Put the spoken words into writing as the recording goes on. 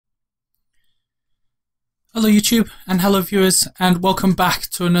Hello YouTube and hello viewers, and welcome back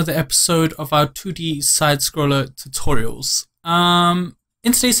to another episode of our 2D side scroller tutorials.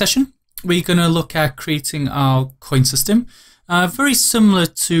 In today's session we're going to look at creating our coin system, very similar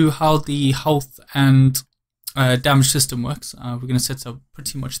to how the health and damage system works. We're going to set up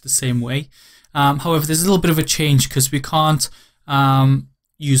pretty much the same way. However, there's a little bit of a change because we can't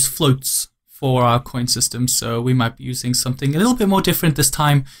use floats for our coin system, so we might be using something a little bit more different this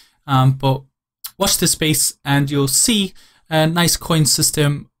time, but watch this space and you'll see a nice coin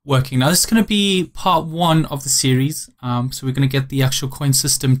system working. Now this is going to be part one of the series, so we're going to get the actual coin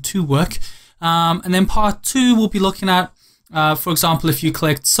system to work, and then part two we'll be looking at, for example, if you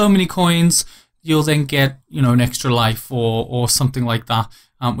collect so many coins you'll then get, you know, an extra life or something like that,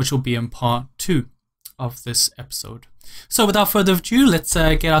 which will be in part two of this episode. So without further ado, let's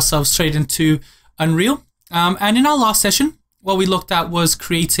get ourselves straight into Unreal. And in our last session what we looked at was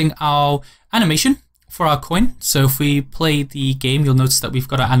creating our animation for our coin. So if we play the game, you'll notice that we've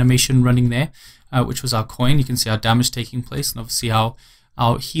got our animation running there, which was our coin. You can see our damage taking place and obviously our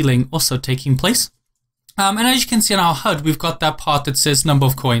healing also taking place. And as you can see on our HUD, we've got that part that says number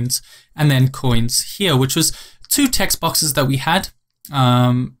of coins and then coins here, which was two text boxes that we had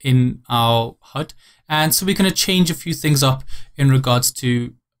in our HUD. And so we're going to change a few things up in regards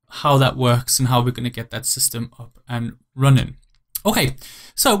to how that works and how we're going to get that system up and running. Okay,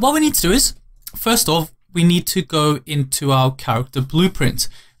 so what we need to do is, first off, we need to go into our character blueprint.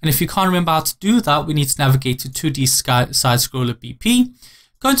 And if you can't remember how to do that, we need to navigate to 2D side scroller BP,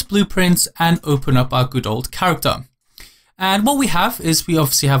 go into blueprints and open up our good old character. And what we have is we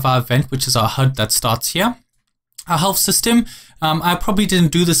obviously have our event, which is our HUD that starts here. Our health system, I probably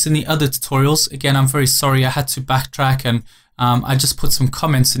didn't do this in the other tutorials. Again, I'm very sorry, I had to backtrack and I just put some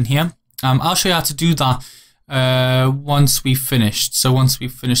comments in here. I'll show you how to do that once we've finished. So once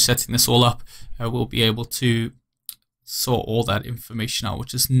we've finished setting this all up, we'll be able to sort all that information out,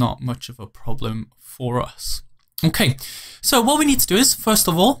 which is not much of a problem for us. Okay, so what we need to do is, first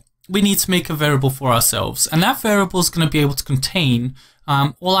of all, we need to make a variable for ourselves, and that variable is going to be able to contain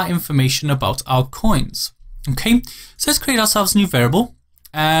all our information about our coins. Okay, so let's create ourselves a new variable,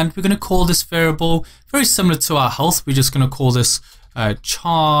 and we're going to call this variable very similar to our health. We're just going to call this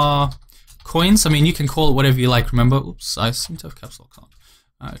char coins. I mean, you can call it whatever you like. Remember, oops, I seem to have caps lock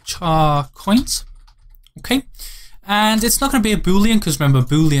on. Char coins. Okay, and it's not going to be a boolean because remember,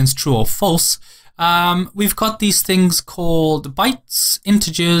 boolean's true or false. We've got these things called bytes,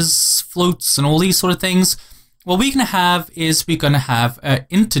 integers, floats, and all these sort of things. What we're going to have is we're going to have an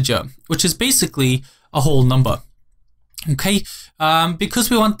integer, which is basically a whole number. Okay, because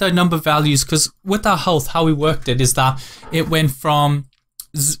we want the number values, because with our health, how we worked it is that it went from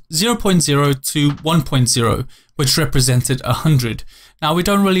 0.0 to 1.0, which represented 100. Now we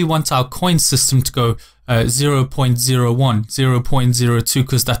don't really want our coin system to go 0.01, 0.02,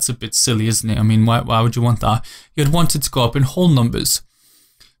 because that's a bit silly, isn't it? I mean, why would you want that? You'd want it to go up in whole numbers.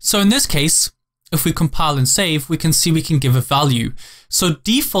 So in this case, if we compile and save, we can see we can give a value. So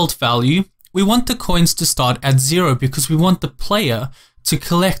default value, we want the coins to start at 0 because we want the player to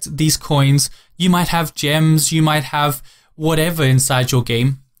collect these coins. You might have gems, you might have whatever inside your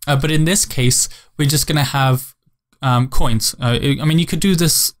game, but in this case we're just going to have coins. I mean, you could do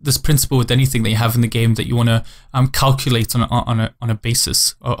this principle with anything that you have in the game that you want to calculate on a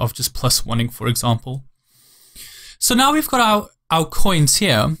basis of just plus oneing, for example. So now we've got our coins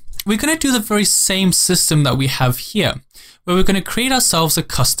here. We're going to do the very same system that we have here, where we're going to create ourselves a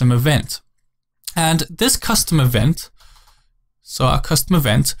custom event. And this custom event, so our custom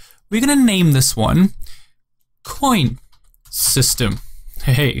event, we're going to name this one coin system.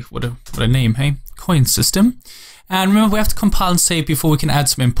 Hey, what a name, hey? Coin system. And remember, we have to compile and save before we can add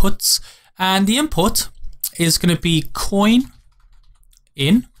some inputs. And the input is going to be coin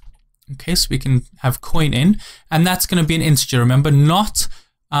in. Okay, so we can have coin in, and that's going to be an integer. Remember, not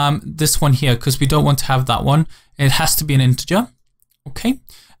this one here, because we don't want to have that one. It has to be an integer. Okay,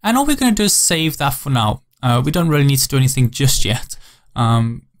 and all we're going to do is save that for now. We don't really need to do anything just yet. I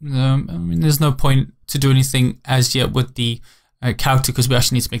mean, there's no point to do anything as yet with the character, because we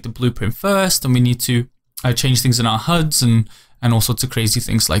actually need to make the blueprint first, and we need to change things in our HUDs and all sorts of crazy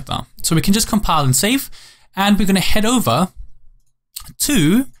things like that. So we can just compile and save, and we're going to head over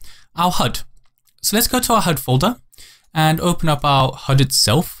to our HUD. So let's go to our HUD folder and open up our HUD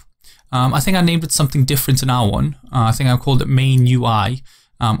itself. I think I named it something different in our one. I think I called it main UI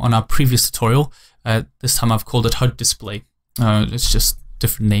on our previous tutorial. This time I've called it HUD display. It's just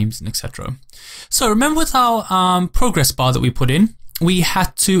different names and etc. So remember, with our progress bar that we put in, we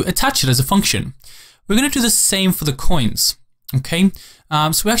had to attach it as a function. We're going to do the same for the coins. Okay,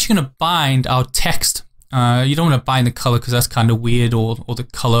 so we're actually going to bind our text You don't want to bind the color because that's kind of weird, or the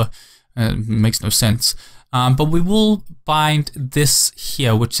color makes no sense. But we will bind this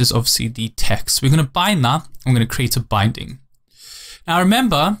here, which is obviously the text. We're going to bind that. I'm going to create a binding. Now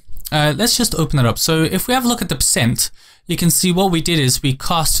remember, let's just open that up. So if we have a look at the percent, you can see what we did is we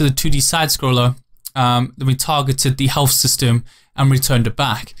cast to the 2D side scroller, then we targeted the health system and returned it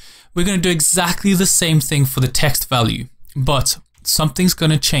back. We're going to do exactly the same thing for the text value, but something's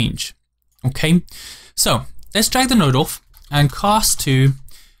going to change. Okay, so let's drag the node off and cast to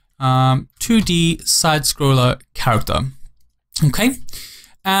 2D side scroller character. Okay,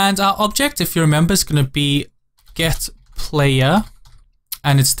 and our object, if you remember, is going to be get player,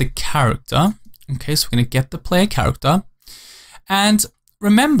 and it's the character. Okay, so we're going to get the player character. And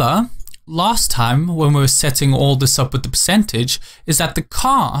remember, last time when we were setting all this up with the percentage, is that the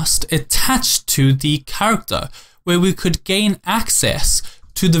cast attached to the character, where we could gain access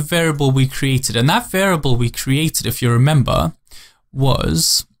to the variable we created. And that variable we created, if you remember,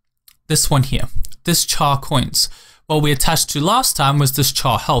 was this one here, this char coins. What we attached to last time was this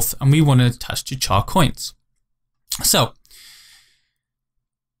char health, and we want to attach to char coins. So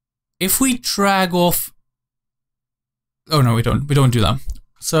if we drag off, oh no, we don't do that.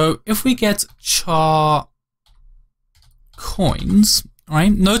 So if we get char coins,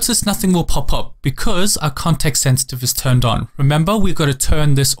 right, notice nothing will pop up because our context sensitive is turned on. Remember, we've got to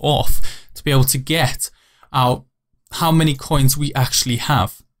turn this off to be able to get our how many coins we actually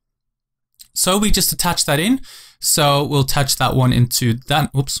have. So we just attach that in. So we'll attach that one into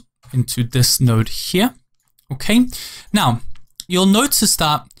that, into this node here. Okay. Now you'll notice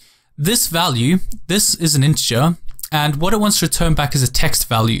that this value, this is an integer, and what it wants to return back is a text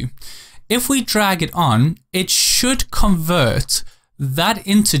value. If we drag it on, it should convert that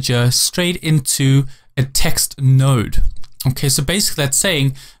integer straight into a text node. Okay, so basically that's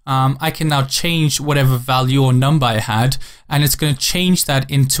saying I can now change whatever value or number I had, and it's going to change that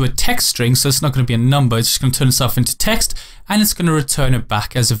into a text string. So it's not going to be a number, it's just going to turn itself into text, and it's going to return it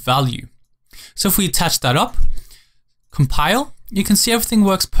back as a value. So if we attach that up, compile, you can see everything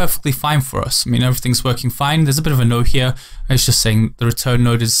works perfectly fine for us. I mean, everything's working fine. There's a bit of a note here. It's just saying the return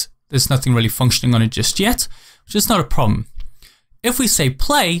node is, there's nothing really functioning on it just yet, which is not a problem. If we say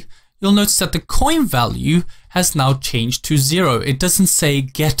play, you'll notice that the coin value has now changed to 0. It doesn't say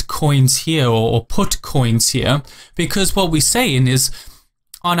get coins here or put coins here, because what we're saying is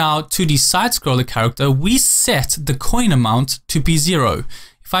on our 2D side scroller character, we set the coin amount to be 0.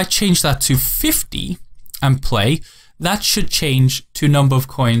 If I change that to 50 and play, that should change to number of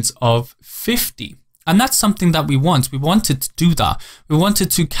coins of 50. And that's something that we want. We wanted to do that. We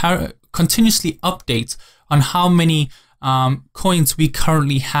wanted to continuously update on how many coins we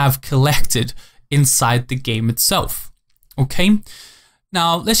currently have collected inside the game itself. Okay,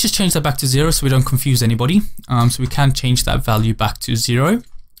 now let's just change that back to 0 so we don't confuse anybody. So we can change that value back to 0.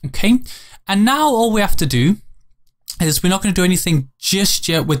 Okay, and now all we have to do is we're not going to do anything just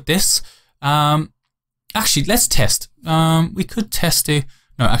yet with this. Actually, let's test. We could test it.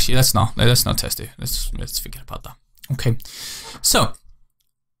 No, actually, let's not test it. Let's forget about that. Okay, so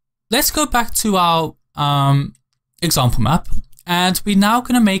let's go back to our example map, and we're now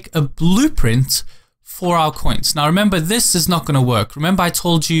going to make a blueprint for our coins. Now remember, this is not going to work. Remember I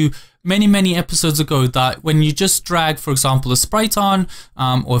told you many episodes ago that when you just drag, for example, a sprite on,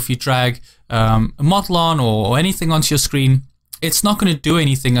 or if you drag a model on or anything onto your screen, it's not going to do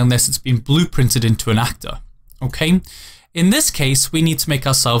anything unless it's been blueprinted into an actor. Okay, in this case we need to make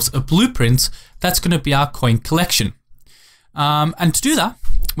ourselves a blueprint that's going to be our coin collection, and to do that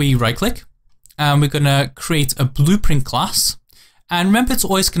we right click, and we're going to create a blueprint class. And remember, it's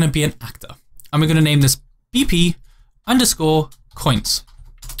always going to be an actor. And we're going to name this BP underscore coins.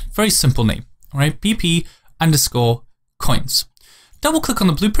 Very simple name. All right, BP underscore coins. Double click on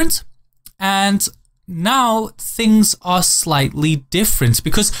the blueprint. And now things are slightly different,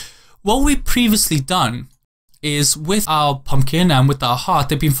 because what we've previously done is with our pumpkin and with our heart,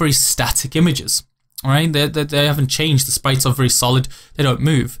 they've been very static images. All right, they haven't changed. The sprites are very solid. They don't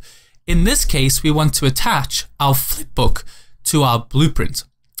move. In this case, we want to attach our flipbook to our blueprint.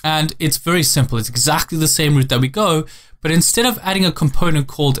 And it's very simple. It's exactly the same route that we go, but instead of adding a component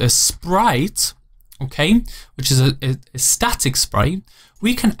called a sprite, okay, which is a static sprite,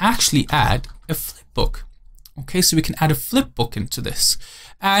 we can actually add a flipbook. Okay, so we can add a flipbook into this.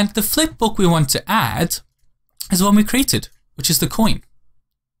 And the flipbook we want to add is the one we created, which is the coin.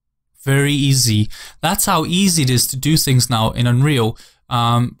 Very easy. That's how easy it is to do things now in Unreal.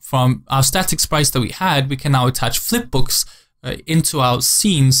 From our static sprites that we had, we can now attach flipbooks into our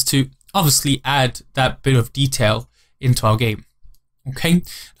scenes to obviously add that bit of detail into our game. Okay,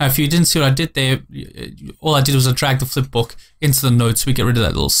 now if you didn't see what I did there, all I did was I dragged the flipbook into the node so we get rid of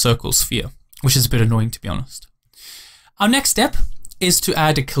that little circle sphere, which is a bit annoying to be honest. Our next step is to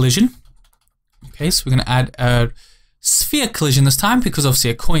add a collision. Okay, so we're going to add a sphere collision this time because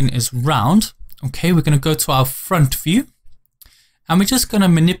obviously a coin is round. Okay, we're going to go to our front view and we're just going to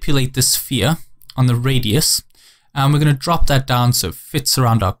manipulate the sphere on the radius and we're going to drop that down so it fits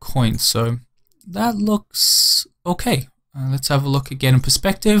around our coin. So that looks okay. Let's have a look again in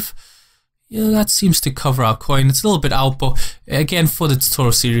perspective. Yeah, that seems to cover our coin. It's a little bit out, but again, for the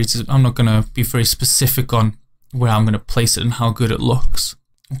tutorial series, I'm not going to be very specific on where I'm going to place it and how good it looks.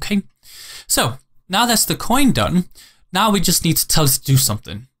 Okay, so now that's the coin done. Now we just need to tell it to do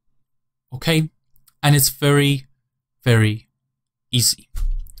something. Okay, and it's very, very easy.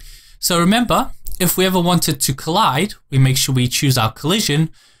 So remember, if we ever wanted to collide, we make sure we choose our collision.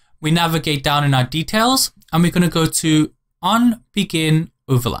 We navigate down in our details, and we're going to go to on begin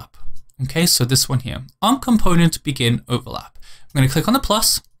overlap. Okay, so this one here, on component begin overlap. I'm going to click on the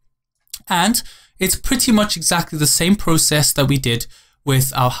plus, and it's pretty much exactly the same process that we did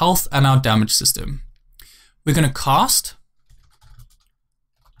with our health and our damage system. We're going to cast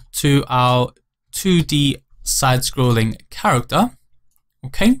to our 2D side-scrolling character.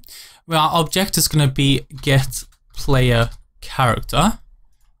 Okay, well, our object is going to be get player character.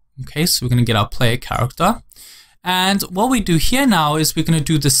 Okay, so we're going to get our player character. And what we do here now is we're going to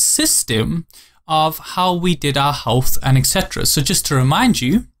do the system of how we did our health and etc. So just to remind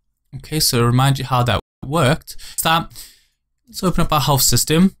you, okay, so to remind you how that worked, is that let's open up our health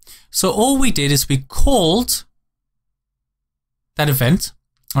system. So all we did is we called that event.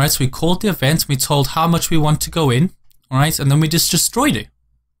 All right, so we called the event, we told how much we want to go in, all right, and then we just destroyed it.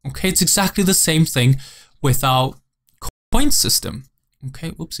 Okay, it's exactly the same thing with our coin system.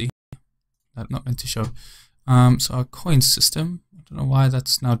 Okay, whoopsie, that's not meant to show. So our coin system, I don't know why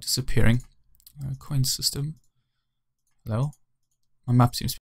that's now disappearing. Coin system, hello, my map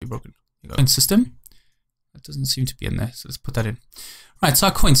seems to be broken. Coin system, that doesn't seem to be in there, so let's put that in. Right, so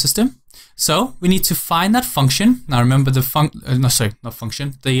our coin system. So we need to find that function. Now remember the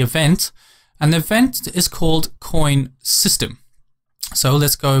the event, and the event is called coin system. So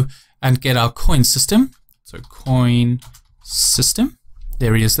let's go and get our coin system. So coin system,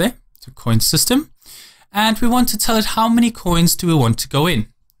 there he is there, so coin system. And we want to tell it how many coins do we want to go in.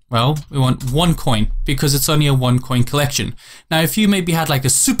 Well, we want 1 coin because it's only a 1 coin collection. Now, if you maybe had like a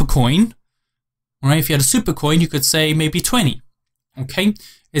super coin, right? If you had a super coin, you could say maybe 20. Okay,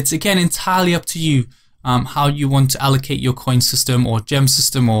 it's again entirely up to you how you want to allocate your coin system or gem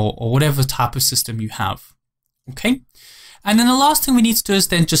system or whatever type of system you have. Okay, and then the last thing we need to do is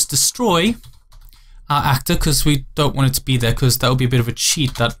then just destroy our actor because we don't want it to be there because that would be a bit of a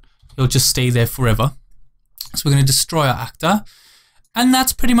cheat that it'll just stay there forever. So we're going to destroy our actor, and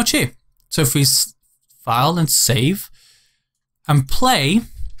that's pretty much it. So if we file and save and play,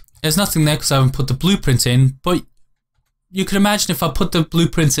 there's nothing there because I haven't put the blueprint in, but you can imagine if I put the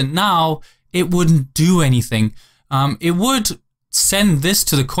blueprint in now, it wouldn't do anything. It would send this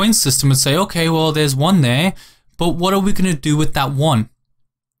to the coin system and say, okay, well, there's 1 there, but what are we going to do with that 1?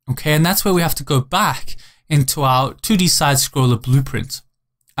 Okay, and that's where we have to go back into our 2D side scroller blueprint.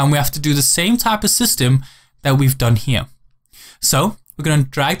 And we have to do the same type of system that we've done here. So we're going to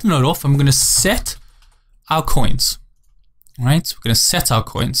drag the node off and we're going to set our coins. All right, so we're going to set our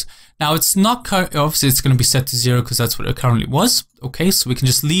coins. Now it's not, obviously it's going to be set to 0 because that's what it currently was. Okay, so we can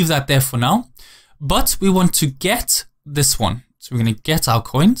just leave that there for now. But we want to get this one. So we're going to get our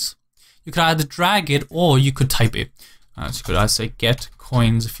coins. You could either drag it or you could type it. So you could either say get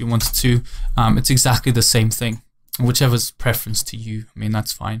coins if you wanted to. It's exactly the same thing. Whichever's preference to you. I mean,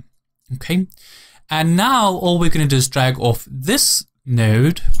 that's fine. Okay. And now all we're going to do is drag off this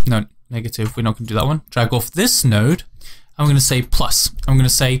node. No, negative. We're not going to do that one. Drag off this node. I'm going to say plus. I'm going to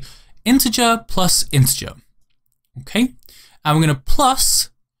say integer plus integer. Okay. And we're going to plus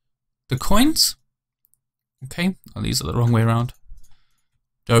the coins. Okay. Oh, these are the wrong way around.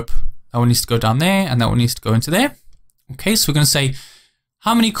 Dope. That one needs to go down there and that one needs to go into there. Okay. So we're going to say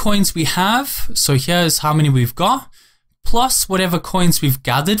how many coins we have. So here's how many we've got, plus whatever coins we've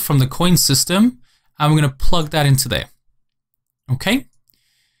gathered from the coin system, and we're going to plug that into there. Okay.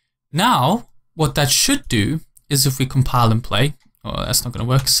 Now, what that should do is if we compile and play, oh, that's not going to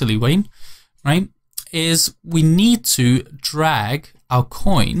work, silly Wayne, right? Is we need to drag our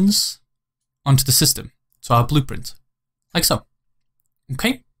coins onto the system, so our blueprint, like so.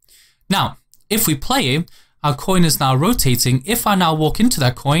 Okay. Now, if we play it, our coin is now rotating. If I now walk into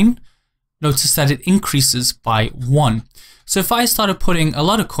that coin, notice that it increases by 1. So if I started putting a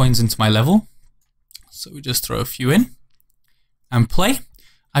lot of coins into my level, so we just throw a few in, and play,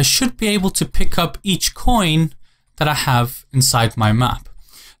 I should be able to pick up each coin that I have inside my map.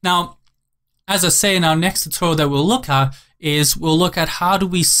 Now, as I say in our next tutorial that we'll look at is we'll look at how do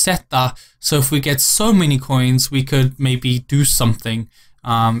we set that so if we get so many coins, we could maybe do something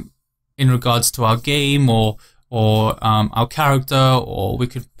in regards to our game or our character, or we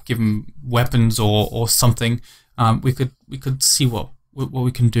could give them weapons or something. We could see what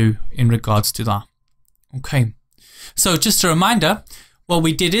we can do in regards to that. Okay, so just a reminder, what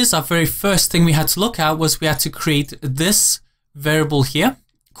we did is our very first thing we had to look at was we had to create this variable here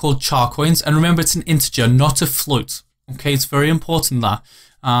called char coins, and remember it's an integer, not a float. Okay, it's very important that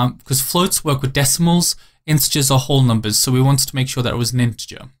because floats work with decimals, integers are whole numbers, so we wanted to make sure that it was an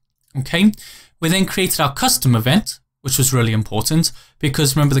integer. Okay, we then created our custom event, which was really important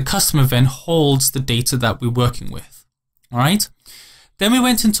because remember the custom event holds the data that we're working with. All right, then we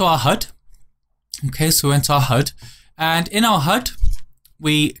went into our HUD. Okay, so we went to our HUD, and in our HUD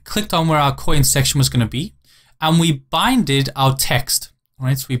we clicked on where our coin section was going to be, and we binded our text. All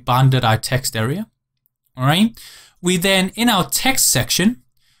right, so we bounded our text area. All right, we then in our text section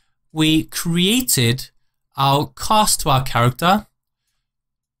we created our cast to our character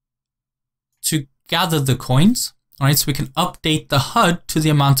to gather the coins. All right, so we can update the HUD to the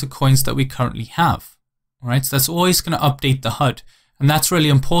amount of coins that we currently have. All right, so that's always going to update the HUD, and that's really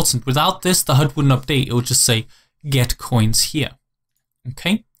important. Without this, the HUD wouldn't update. It would just say get coins here.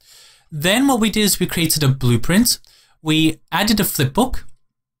 Okay, then what we did is we created a blueprint. We added a flipbook.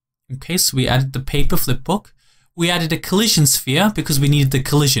 Okay, so we added the paper flipbook. We added a collision sphere because we needed the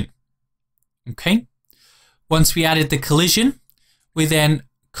collision. Okay, once we added the collision, we then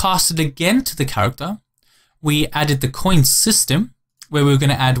cast it again to the character. We added the coin system where we were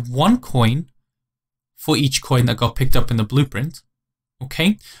going to add 1 coin for each coin that got picked up in the blueprint.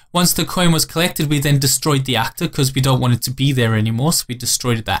 Okay, once the coin was collected, we then destroyed the actor because we don't want it to be there anymore, so we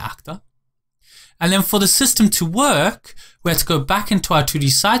destroyed that actor. And then for the system to work, we had to go back into our 2D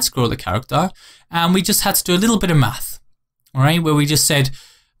side scroller character, and we just had to do a little bit of math. All right, where we just said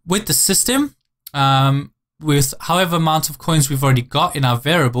with the system, with however amount of coins we've already got in our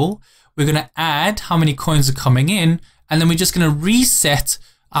variable, we're going to add how many coins are coming in, and then we're just going to reset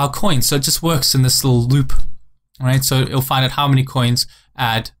our coins. So it just works in this little loop. All right, so it'll find out how many coins,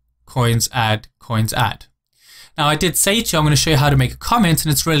 add, coins, add, coins, add. Now I did say to you, I'm going to show you how to make a comment,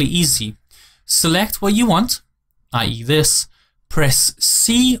 and it's really easy. Select what you want, i.e. this, press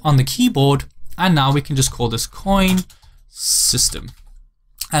C on the keyboard, and now we can just call this coin system.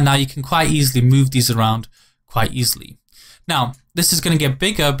 And now you can quite easily move these around quite easily. Now, this is going to get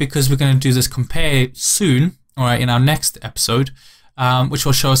bigger because we're going to do this compare soon, all right, in our next episode, which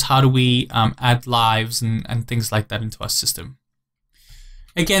will show us how do we add lives and things like that into our system.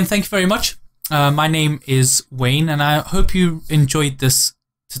 Again, thank you very much. My name is Wayne, and I hope you enjoyed this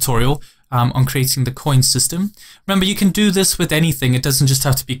tutorial on creating the coin system. Remember, you can do this with anything. It doesn't just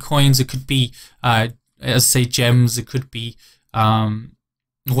have to be coins. It could be, as say, gems. It could be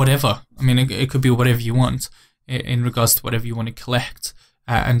whatever. I mean, it could be whatever you want in regards to whatever you want to collect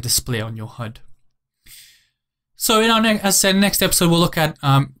and display on your HUD. So in our as I said, next episode, we'll look at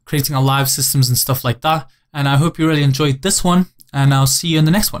creating our live systems and stuff like that. And I hope you really enjoyed this one, and I'll see you in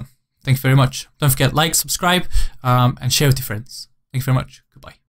the next one. Thank you very much. Don't forget, like, subscribe, and share with your friends. Thank you very much.